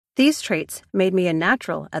These traits made me a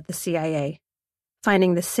natural at the CIA,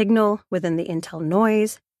 finding the signal within the intel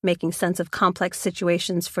noise, making sense of complex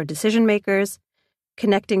situations for decision-makers,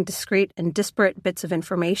 connecting discrete and disparate bits of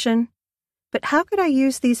information. But how could I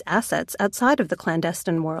use these assets outside of the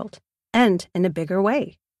clandestine world, and in a bigger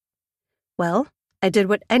way? Well, I did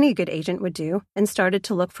what any good agent would do and started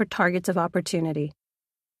to look for targets of opportunity.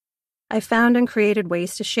 I found and created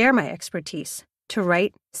ways to share my expertise, to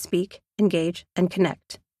write, speak, engage, and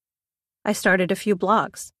connect. I started a few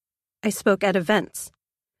blogs. I spoke at events.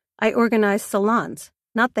 I organized salons,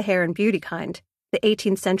 not the hair and beauty kind, the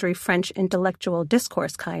 18th century French intellectual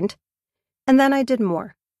discourse kind. And then I did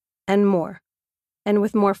more, and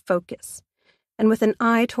with more focus, and with an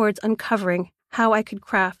eye towards uncovering how I could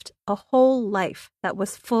craft a whole life that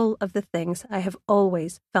was full of the things I have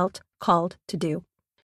always felt called to do.